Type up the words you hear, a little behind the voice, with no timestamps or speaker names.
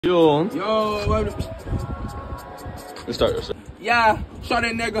Yo, what? Let's start. Yeah, shot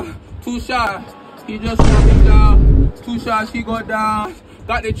that nigga. 2 shots. He just shot me down. 2 shots, he go down.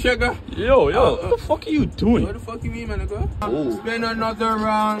 Got the trigger. Yo, what the fuck are you doing? What the fuck you mean, man, nigga? Oh. Spin another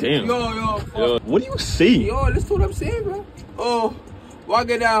round. Damn. Yo. What do you say? Yo, listen to what I'm saying, bro. Oh, walk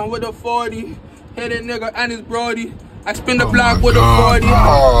it down with a 40. Hit that nigga and his brody. I spin the block with a 40.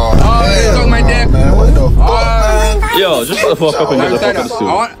 Oh, suck my dick. Man, what the fuck? Yo, just shut the fuck up and get the fuck out of the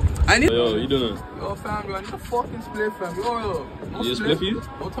studio. I need. Yo, you doing? Yo, fam, yo, I need a fucking split, fam. Yo. You just split for you?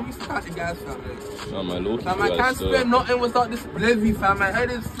 Don't tell me to cut the gas, fam. Oh, my low key. Fam, I can't split nothing without this splivvy, fam. My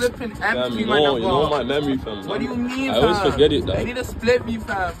head is flipping empty, man. No, you know my memory, fam. What do you mean, I fam? always forget it, I need a splivvy,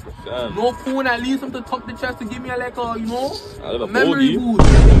 fam. No phone, at least something to top the chest to give me a, like, you know? I have a memory bogey.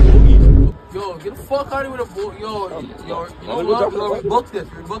 boost. Yo, get the fuck out of here with a boat. Yo, you know what? Yo, rebook this.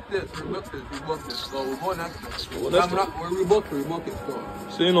 So we're going next. We're rebook it. So.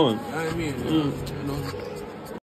 Say no. You know what I mean? You know.